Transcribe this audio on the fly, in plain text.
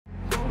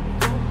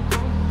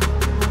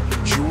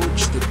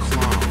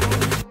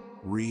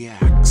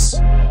reacts.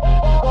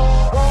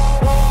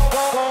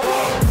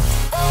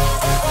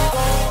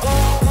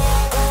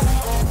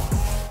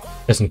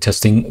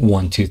 Testing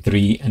 1 2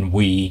 3, and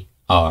we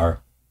are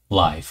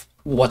live.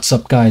 What's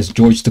up, guys?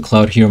 George the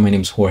Cloud here. My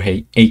name is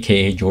Jorge,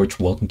 aka George.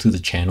 Welcome to the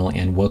channel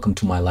and welcome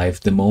to my life.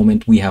 The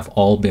moment we have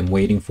all been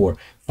waiting for.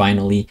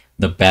 Finally,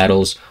 the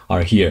battles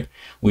are here.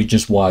 We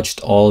just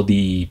watched all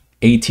the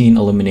 18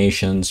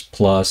 eliminations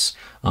plus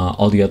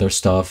all the other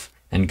stuff,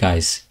 and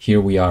guys,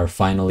 here we are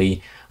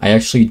finally. I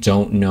actually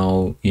don't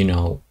know,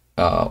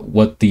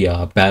 what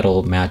the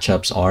battle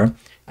matchups are.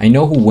 I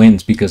know who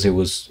wins because it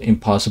was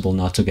impossible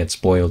not to get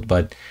spoiled,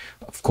 but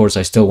of course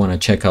I still want to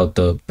check out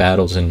the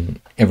battles and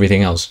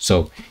everything else.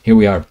 So here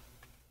we are.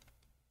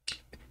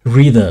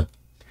 Rida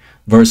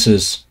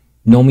versus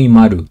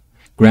Momimaru,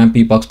 Grand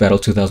Beatbox Battle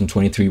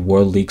 2023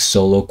 World League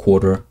Solo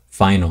Quarter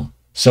Final.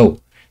 So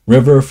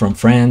River from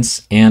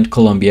France and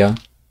Colombia.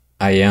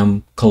 I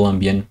am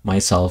Colombian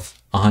myself,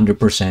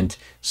 100%.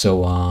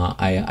 So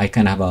I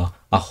kind of have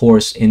a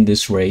horse in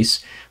this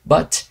race,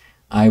 but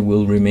I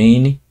will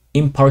remain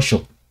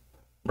impartial,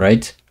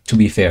 right, to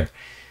be fair.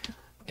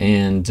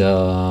 And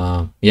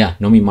yeah,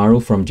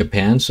 Momimaru from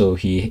Japan, so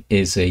he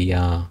is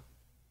a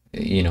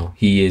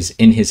he is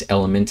in his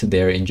element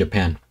there in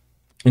Japan.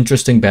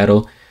 Interesting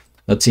battle.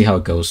 Let's see how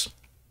it goes.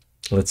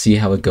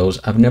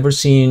 I've never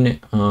seen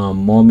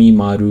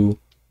Momimaru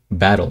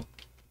battle.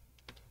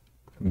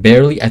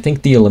 Barely. I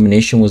think the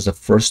elimination was the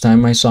first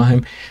time I saw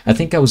him. I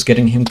think I was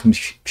getting him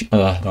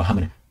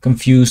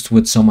confused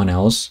with someone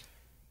else.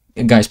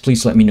 Guys,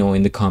 please let me know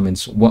in the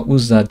comments, what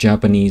was that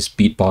Japanese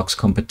beatbox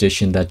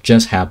competition that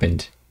just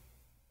happened?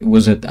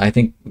 Was it, I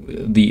think,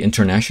 the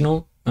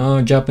international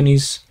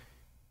Japanese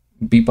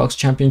beatbox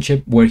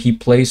championship, where he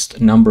placed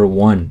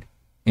 #1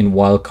 in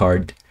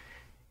wildcard,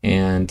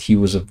 and he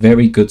was a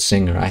very good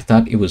singer. I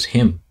thought it was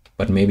him,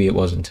 but maybe it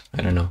wasn't.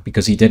 I don't know,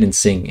 because he didn't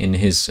sing in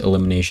his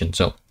elimination.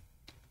 So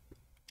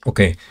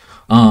okay,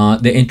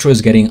 the intro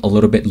is getting a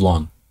little bit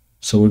long.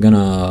 So we're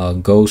gonna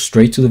go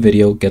straight to the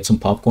video, get some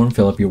popcorn,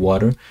 fill up your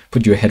water,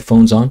 put your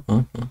headphones on,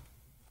 and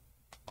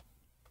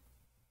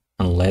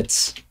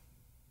let's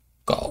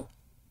go.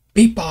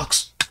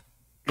 Beatbox!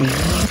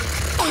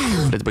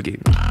 Let's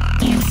begin.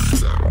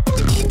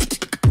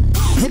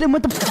 Hit him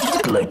with the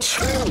glitch.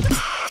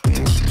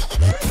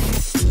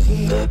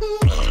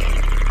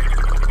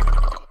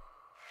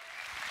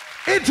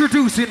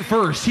 Introducing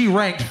first, he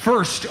ranked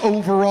first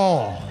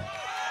overall.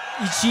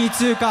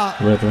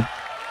 River.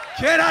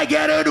 Can I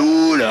get an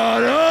ooh la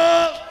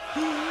la?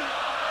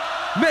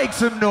 Make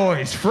some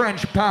noise,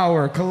 French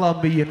power,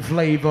 Colombian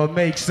flavor.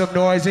 Make some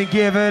noise and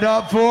give it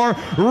up for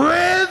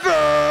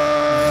River!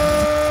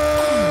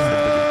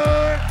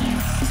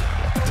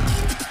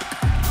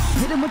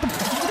 Hit him with the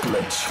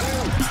glitch.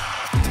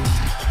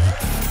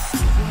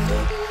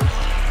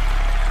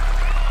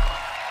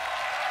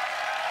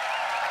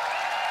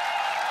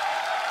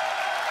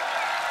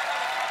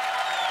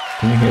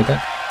 Can you hear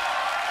that?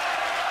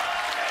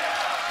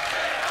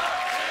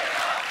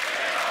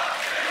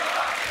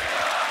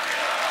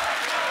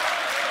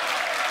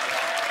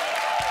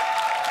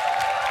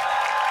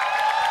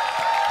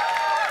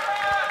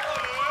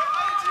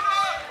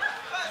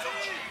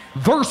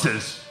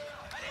 Versus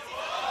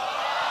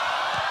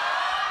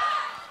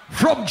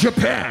from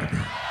Japan,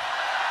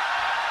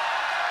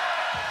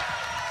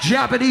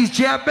 Japanese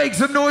champ. Make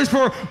some noise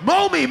for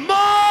Momimaru.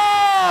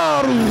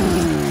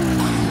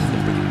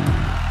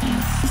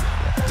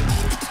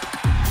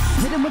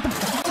 Hit him with the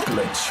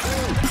glitch.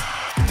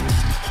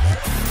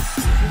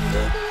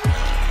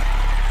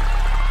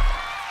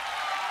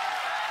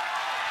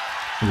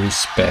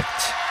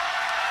 Respect.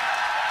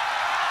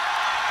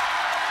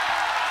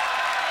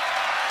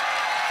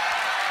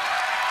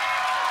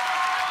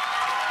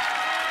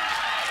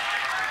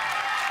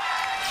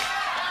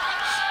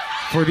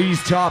 For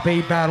these top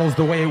 8 battles,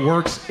 the way it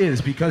works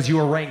is because you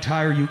are ranked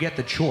higher, you get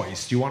the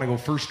choice. Do you want to go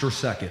first or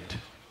second?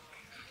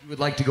 If you would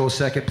like to go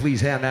second,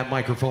 please hand that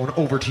microphone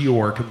over to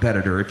your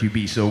competitor, if you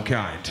be so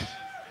kind.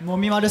 も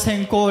みまる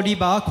先行リ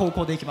バー後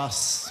攻でいきま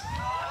す。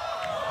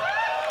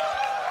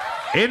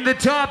 In the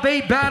top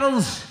 8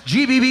 battles,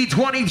 GBB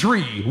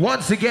 23.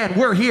 Once again,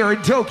 we're here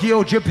in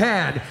Tokyo,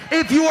 Japan.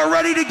 If you are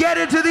ready to get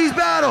into these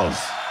battles.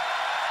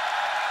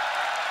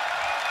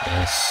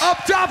 Yes.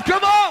 Up top,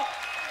 come on!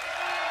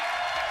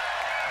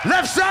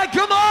 Left side,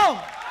 come on!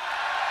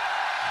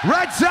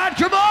 Right side,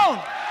 come on!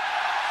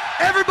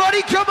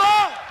 Everybody, come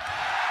on!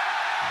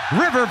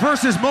 River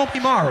versus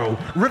Momimaru.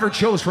 River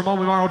chose for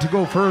Momimaru to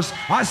go first.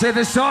 I say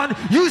the sun,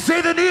 you say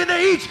the knee and the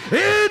each.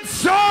 It's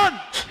sun!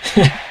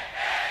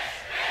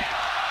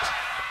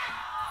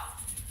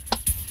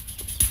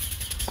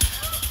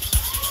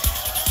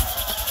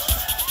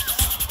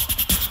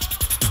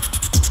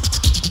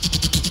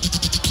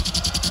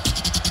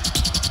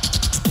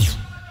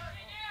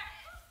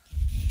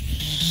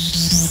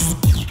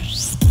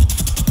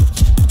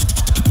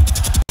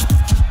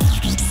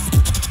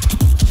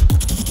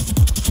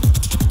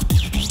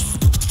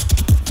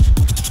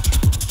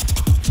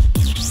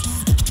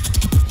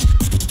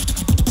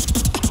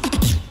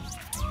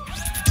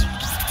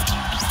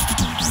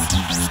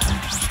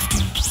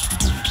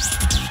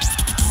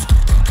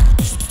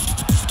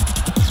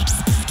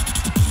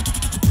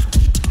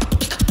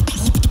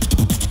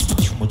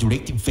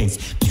 waiting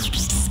face.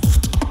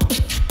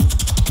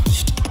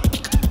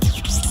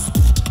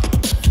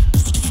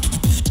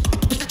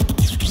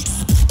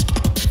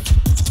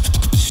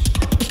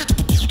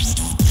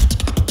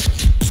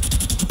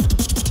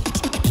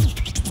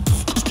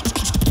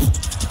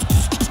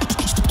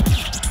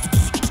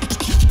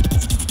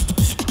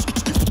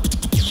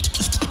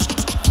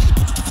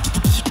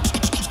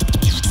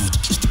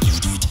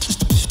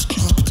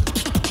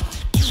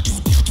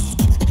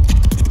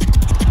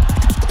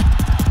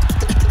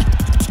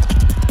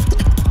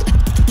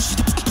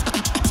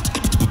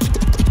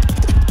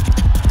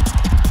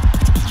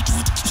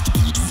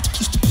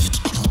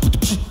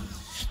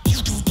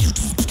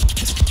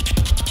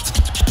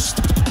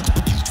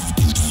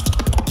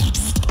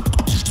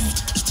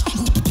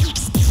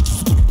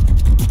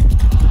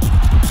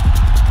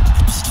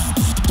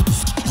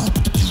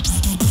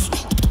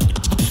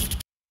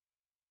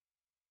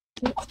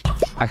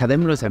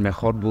 Academia es el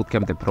mejor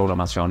bootcamp de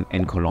programación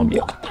en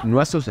Colombia.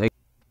 Nuestros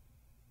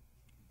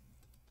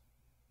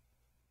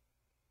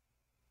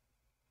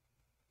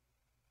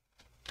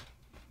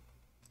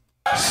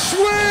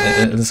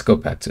Let's go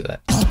back to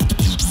that.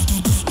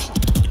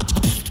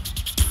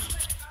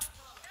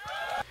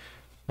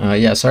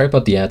 Yeah, sorry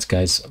about the ads,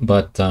 guys,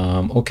 but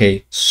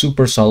okay,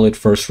 super solid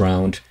first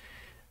round,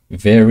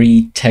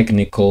 very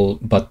technical,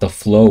 but the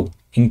flow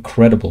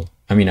incredible.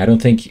 I mean, I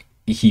don't think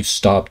he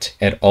stopped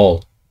at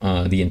all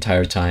the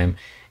entire time,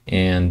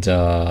 and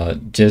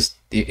just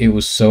it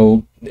was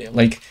so,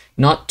 like,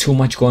 not too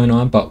much going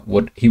on, but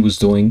what he was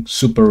doing,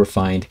 super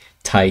refined,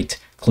 tight,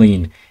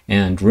 clean.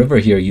 And River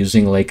here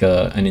using like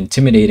an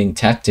intimidating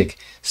tactic,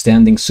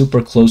 standing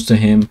super close to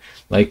him,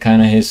 like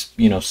kind of his,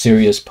 you know,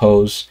 serious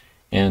pose,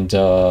 and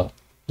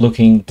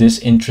looking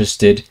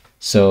disinterested.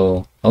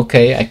 So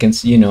okay, I can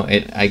see, you know,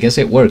 I guess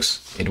it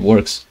works. It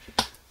works.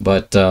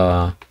 But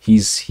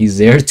he's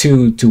there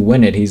to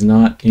win it. He's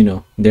not, you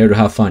know, there to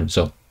have fun.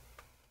 So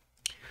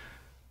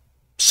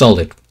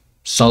solid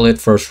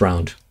first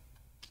round.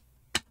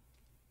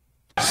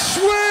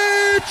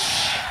 Switch!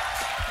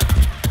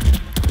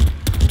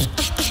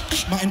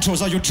 My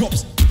intros are your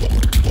drops.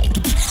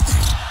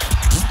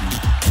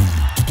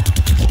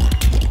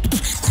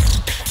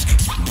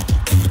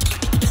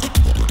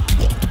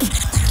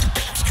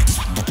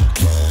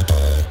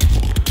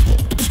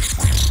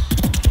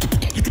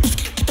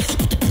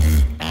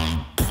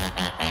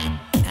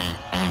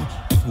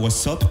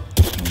 What's up?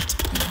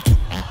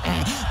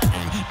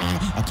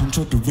 I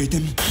control the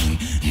rhythm.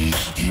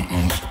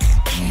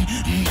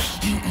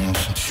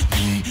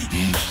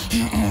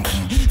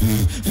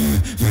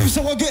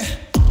 So I get.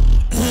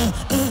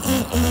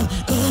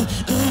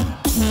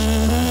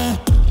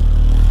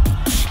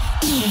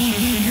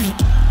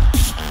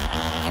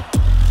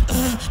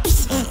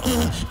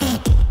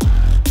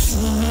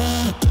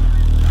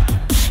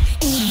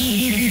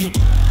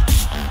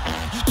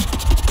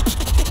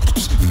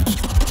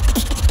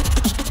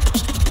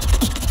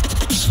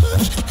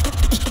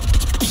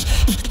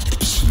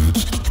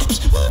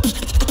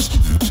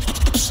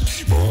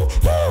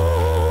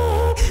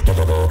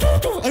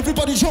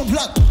 Everybody jump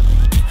like.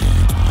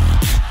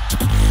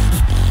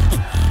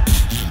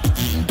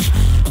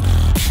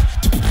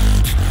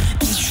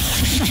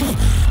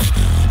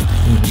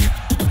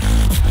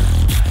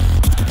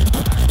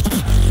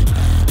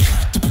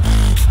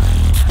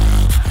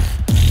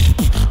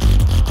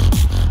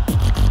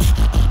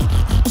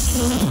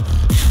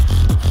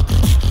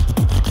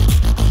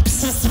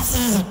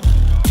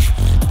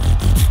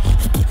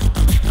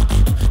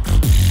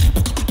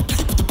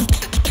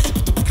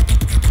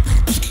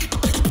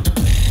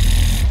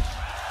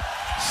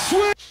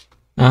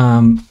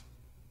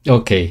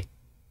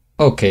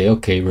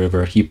 Okay,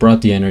 River. He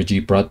brought the energy,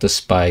 brought the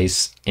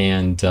spice,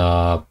 and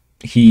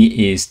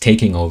he is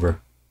taking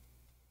over.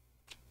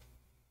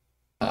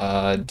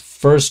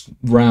 First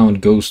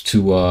round goes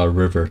to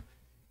River.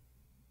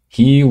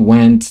 He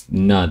went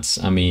nuts.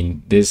 I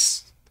mean,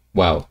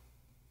 wow,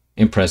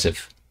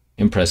 impressive.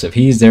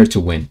 He is there to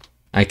win.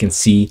 I can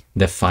see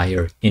the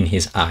fire in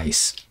his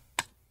eyes.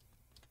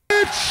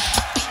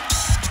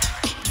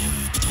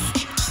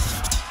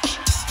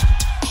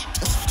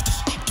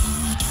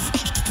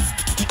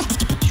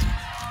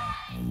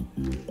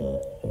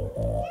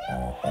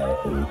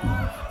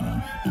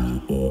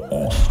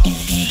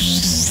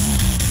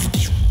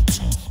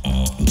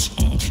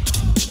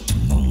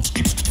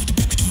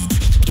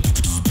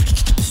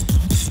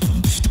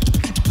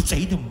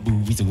 Say the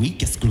movie's the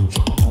weakest group.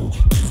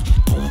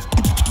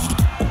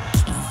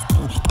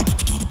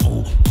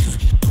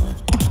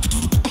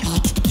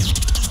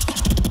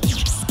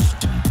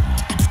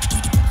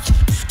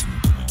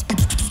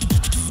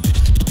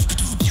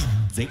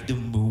 Say the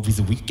movie's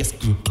the weakest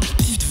group.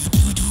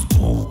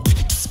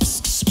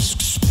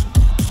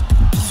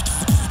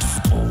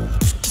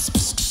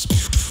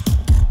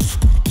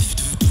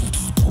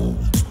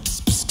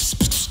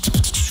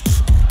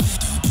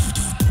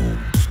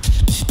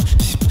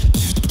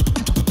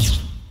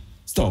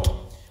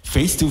 Stop.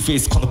 Face to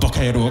face このバ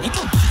カ野郎。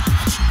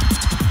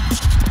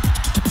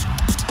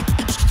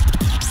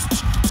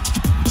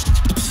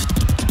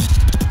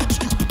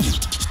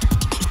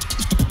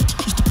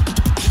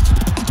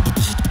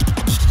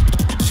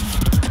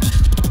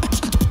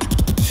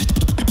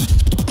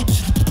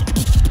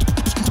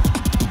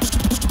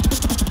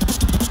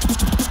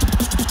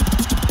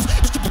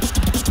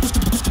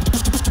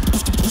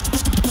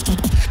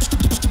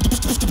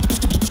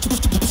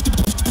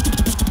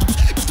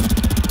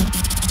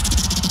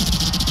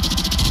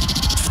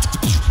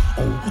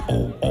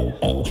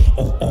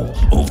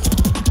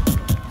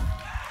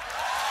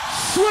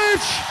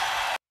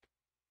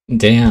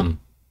Damn.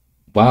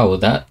 Wow,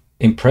 that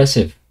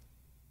impressive.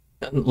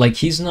 Like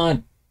he's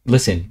not,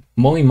 listen,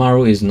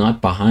 Momimaru is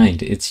not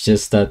behind. It's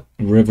just that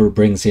River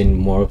brings in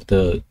more of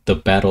the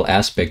battle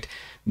aspect.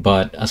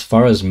 But as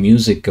far as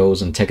music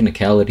goes and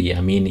technicality,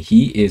 I mean,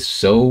 he is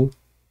so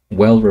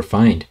well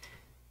refined.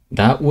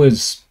 That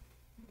was,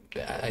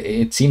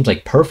 it seems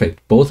like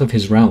perfect. Both of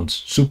his rounds,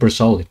 super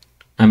solid.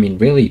 I mean,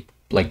 really,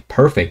 like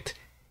perfect.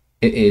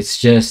 It's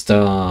just,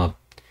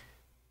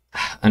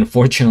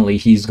 unfortunately,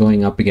 he's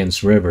going up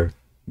against River.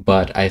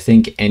 But I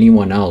think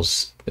anyone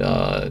else,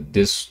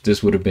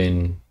 this would have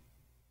been,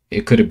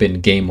 it could have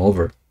been game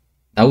over.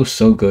 That was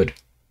so good.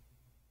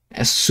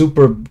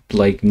 Super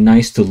like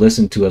nice to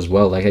listen to as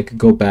well. Like I could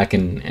go back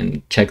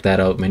and check that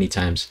out many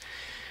times.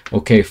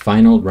 Okay,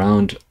 final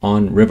round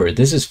on River.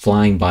 This is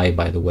flying by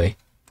the way.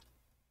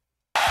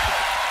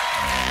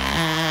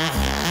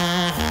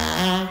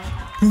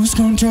 Lose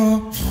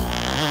control.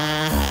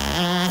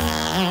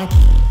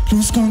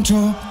 Lose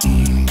control.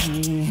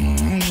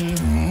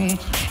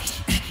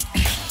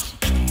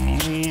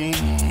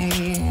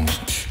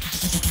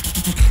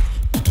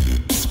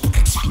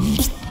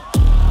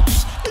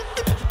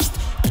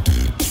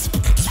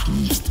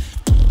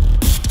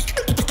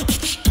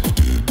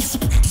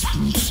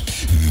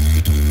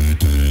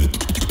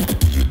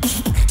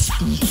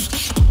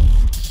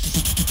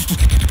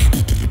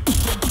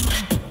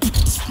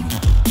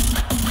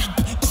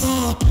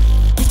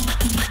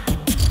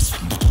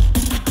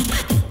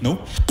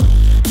 Nope.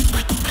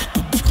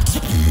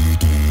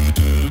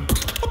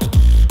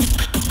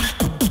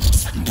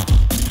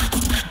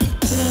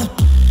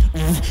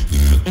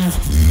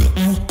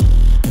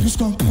 Who's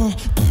gonna go?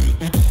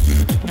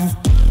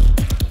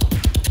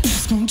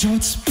 Who's gonna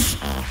judge?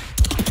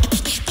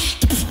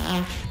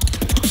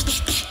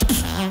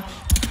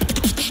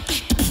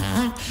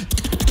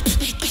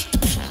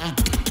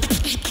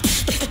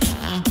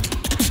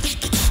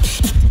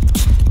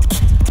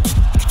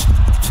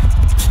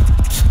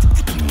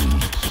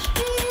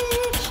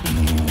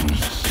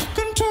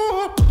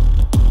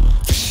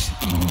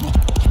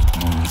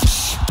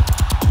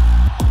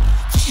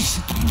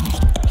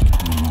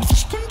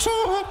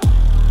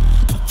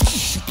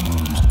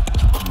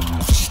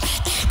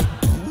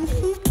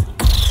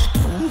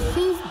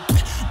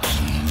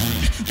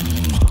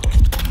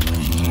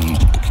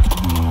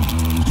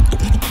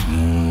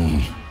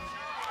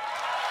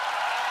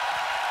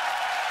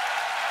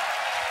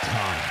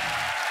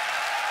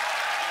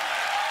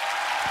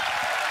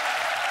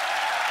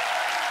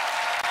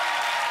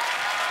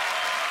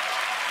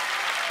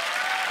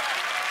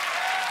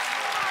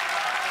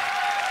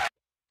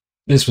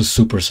 This was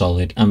super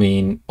solid. I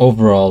mean,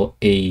 overall,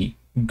 a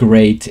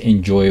great,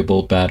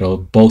 enjoyable battle.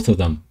 Both of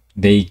them,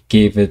 they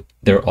gave it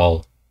their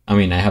all. I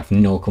mean, I have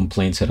no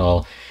complaints at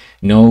all.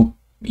 No,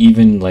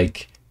 even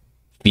like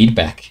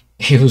feedback.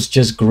 It was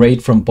just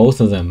great from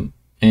both of them.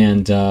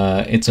 And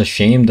it's a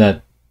shame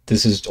that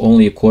this is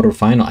only a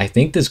quarterfinal. I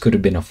think this could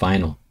have been a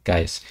final,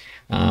 guys.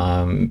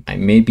 I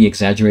may be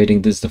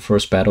exaggerating. This is the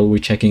first battle we're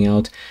checking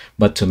out,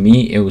 but to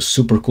me it was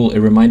super cool. It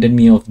reminded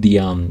me of the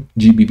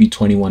GBB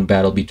 21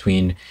 battle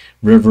between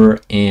River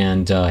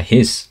and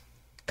his,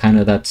 kind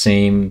of that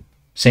same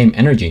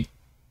energy.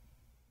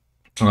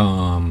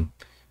 I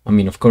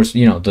mean, of course,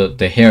 you know,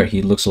 the hair,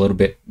 he looks a little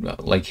bit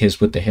like his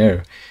with the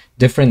hair.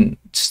 Different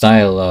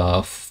style,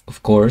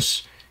 of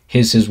course.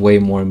 His is way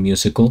more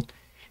musical,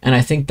 and I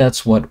think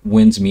that's what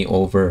wins me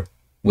over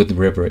with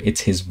River.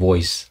 It's his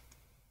voice.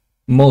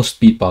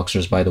 Most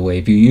beatboxers, by the way,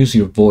 if you use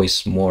your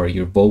voice more,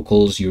 your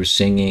vocals, your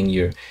singing,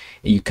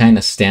 you kind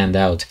of stand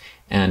out.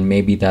 And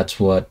maybe that's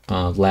what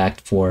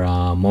lacked for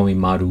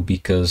Momimaru,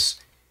 because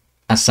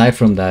aside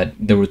from that,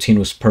 the routine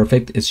was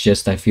perfect. It's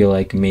just I feel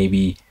like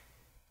maybe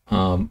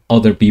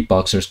other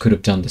beatboxers could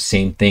have done the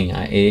same thing.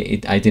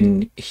 I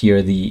didn't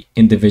hear the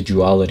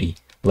individuality,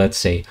 let's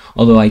say.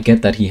 Although I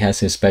get that he has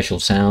his special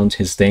sounds,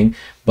 his thing,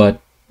 but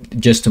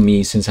just to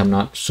me, since I'm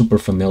not super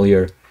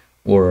familiar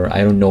or I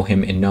don't know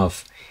him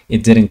enough,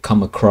 it didn't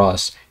come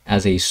across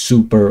as a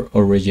super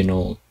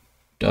original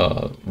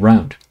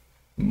round,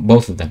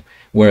 both of them.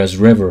 Whereas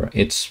River,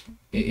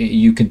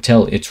 you can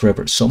tell it's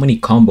River. So many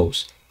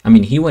combos. I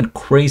mean, he went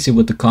crazy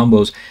with the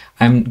combos.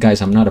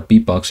 Guys, I'm not a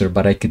beatboxer,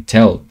 but I could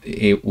tell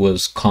it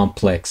was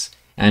complex.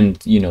 And,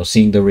 you know,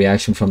 seeing the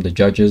reaction from the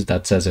judges,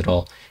 that says it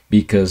all.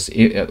 Because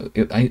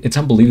it's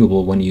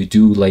unbelievable when you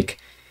do, like,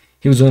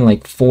 he was doing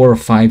like 4 or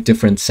 5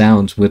 different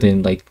sounds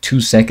within like 2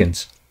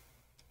 seconds.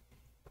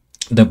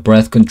 The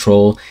breath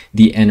control,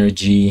 the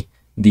energy,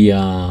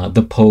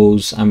 the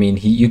pose. I mean,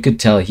 you could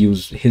tell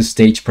his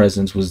stage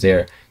presence was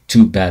there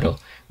to battle,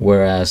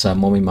 whereas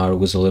Momimaru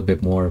was a little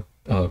bit more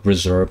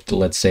reserved,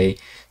 let's say.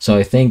 So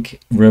I think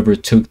River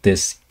took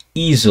this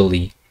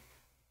easily,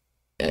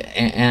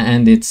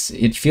 and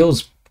it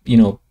feels, you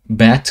know,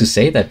 bad to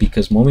say that,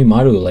 because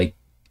Momimaru, like,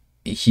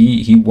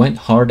 he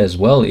went hard as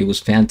well. It was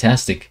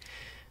fantastic.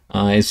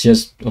 It's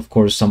just, of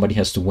course, somebody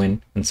has to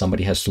win and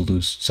somebody has to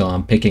lose. So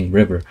I'm picking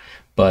River.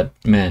 But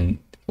man,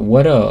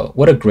 what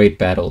a great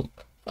battle.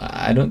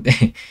 I don't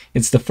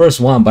it's the first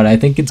one, but I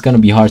think it's gonna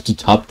be hard to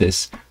top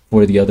this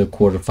for the other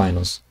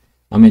quarterfinals.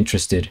 I'm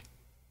interested.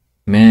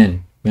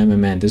 Man,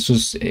 this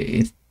was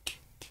it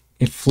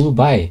flew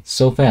by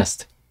so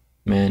fast,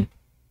 man.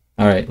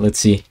 All right, let's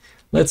see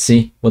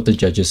what the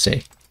judges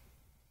say.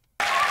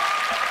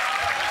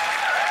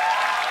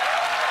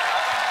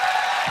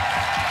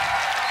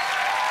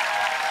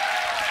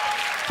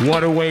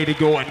 What a way to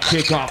go and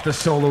kick off the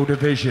solo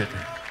division.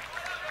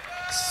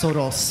 ソ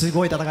ロす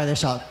ごい戦いで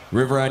した。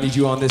 River, I need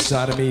you on this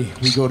side of me.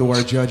 We go to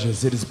our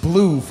judges. It is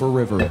blue for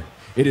River.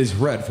 It is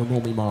red for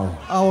momimaru.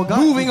 青が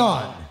Moving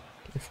on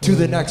to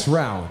the next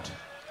round.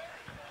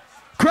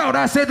 Crowd,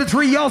 I say the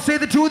 3, y'all say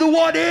the 2, the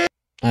 1 in.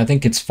 I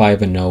think it's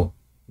 5-0.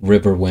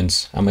 River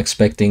wins. I'm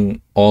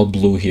expecting all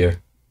blue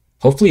here.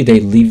 Hopefully they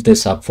leave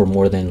this up for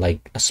more than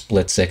like a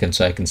split second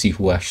so I can see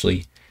who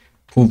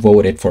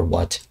voted for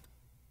what.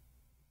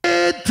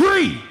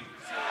 3.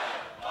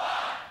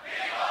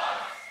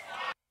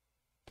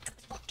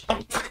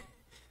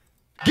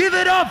 Give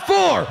it up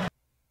for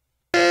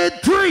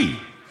 3.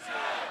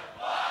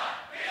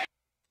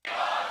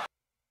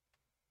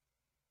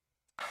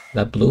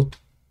 That blue?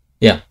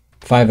 Yeah,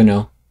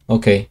 5-0.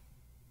 Okay.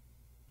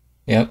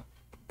 Yep.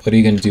 What are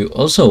you gonna do?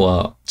 Also,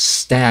 a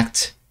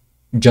stacked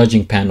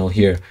judging panel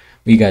here.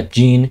 We got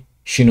Jin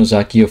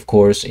Shinozaki, of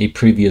course, a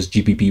previous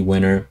GBB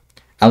winner.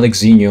 Alex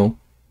Zeno,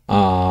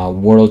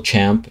 world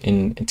champ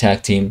in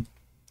tag team.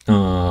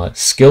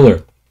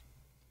 Skiller,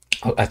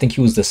 I think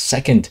he was the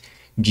second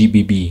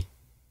GBB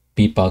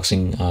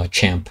beatboxing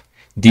champ.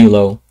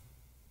 D'Lo,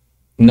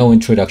 no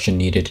introduction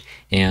needed.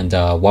 And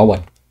Wawad.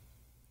 I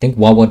think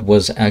Wawad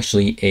was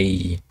actually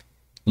a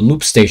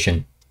loop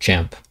station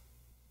champ.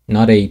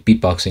 Not a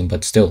beatboxing,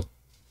 but still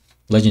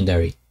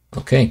legendary.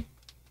 Okay.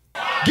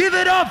 Give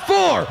it up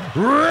for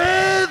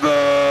River.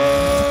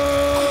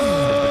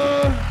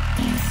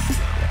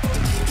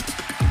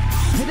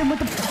 Hit him with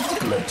the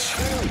glitch.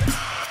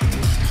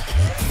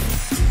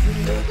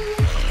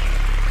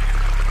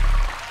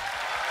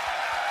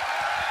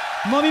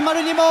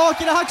 momimaru にも大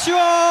きな拍手を。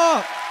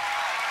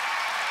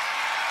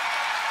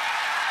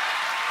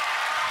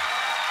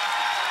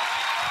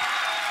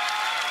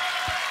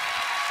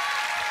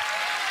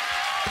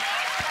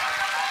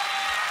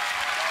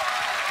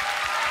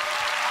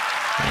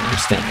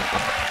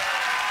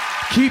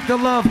 Keep the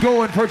love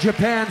going for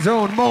Japan's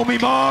own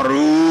momimaru.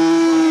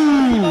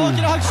 大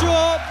きな拍手を。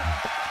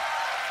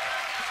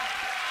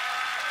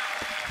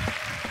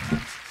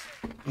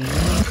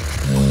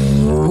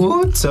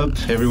 What's up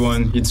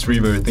everyone, it's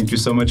River. Thank you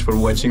so much for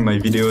watching my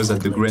videos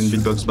at the Grand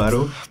Beatbox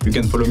Battle. You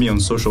can follow me on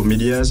social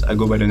medias. I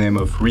go by the name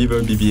of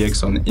River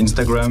BBX on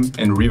Instagram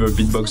and River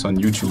Beatbox on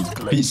YouTube.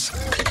 Peace.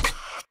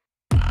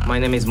 My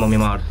name is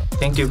momimaru.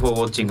 Thank you for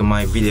watching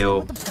my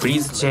video.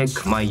 Please check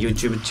my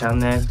YouTube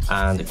channel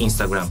and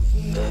Instagram.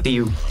 See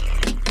you.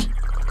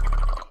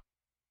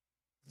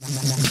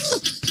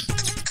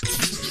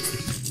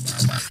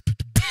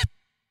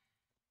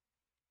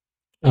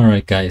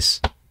 Alright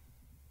guys.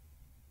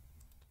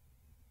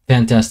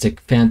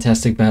 Fantastic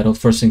battle.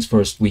 First things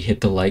first, we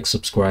hit the like,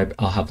 subscribe.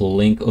 I'll have a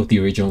link of the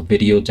original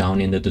video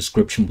down in the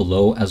description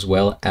below, as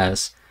well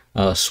as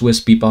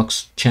Swiss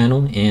Beatbox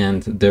channel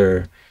and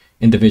their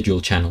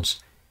individual channels.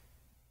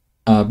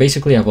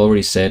 Basically, I've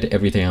already said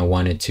everything I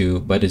wanted to,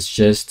 but it's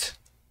just,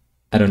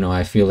 I don't know,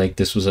 I feel like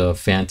this was a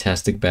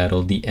fantastic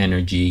battle. The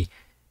energy,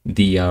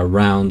 the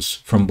rounds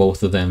from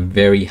both of them,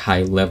 very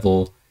high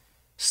level,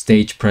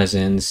 stage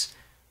presence,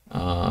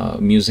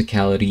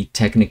 musicality,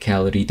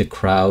 technicality, the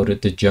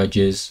crowd, the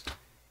judges.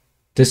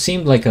 This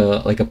seemed like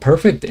a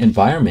perfect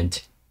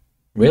environment.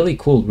 Really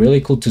cool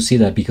to see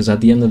that, because at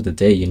the end of the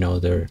day, you know,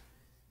 they're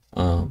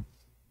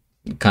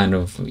kind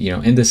of, you know,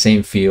 in the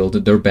same field,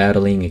 they're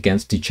battling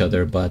against each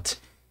other, but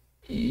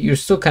you're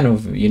still kind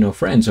of, you know,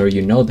 friends, or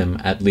you know them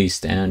at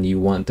least, and you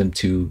want them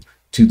to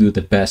do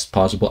the best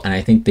possible. And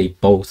I think they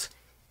both,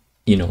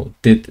 you know,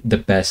 did the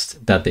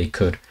best that they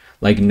could.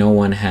 Like, no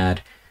one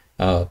had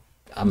a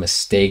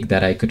mistake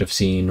that I could have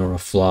seen, or a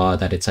flaw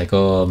that it's like,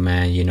 oh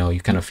man, you know, you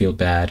kind of feel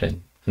bad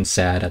and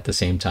sad at the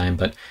same time.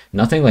 But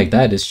nothing like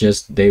that. It's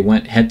just they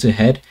went head to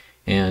head,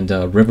 and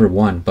River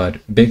won.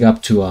 But big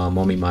up to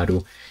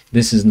momimaru.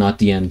 This is not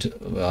the end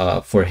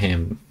for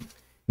him.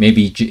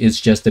 Maybe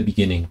it's just the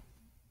beginning,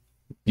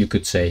 you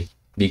could say,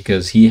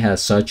 because he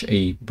has such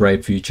a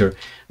bright future.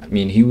 I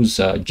mean, he was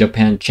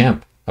Japan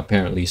champ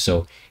apparently,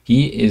 so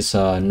he is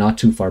not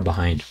too far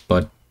behind.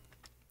 But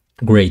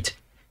great,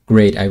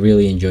 I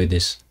really enjoyed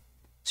this,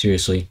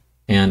 seriously,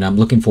 and I'm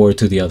looking forward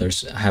to the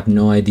others. I have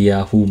no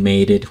idea who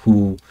made it,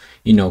 who,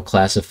 you know,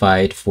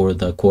 classified for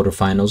the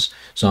quarterfinals,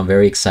 so I'm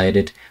very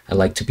excited. I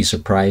like to be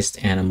surprised,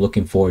 and I'm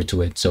looking forward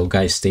to it. So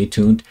guys, stay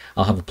tuned.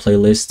 I'll have a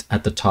playlist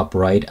at the top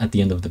right at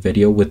the end of the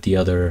video with the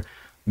other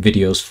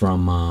videos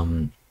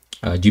from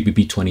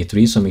GBB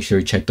 23, so make sure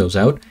you check those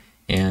out.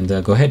 And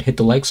go ahead, hit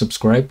the like,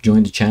 subscribe,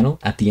 join the channel.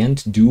 At the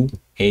end, do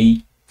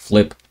a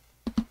flip.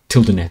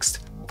 Till the next.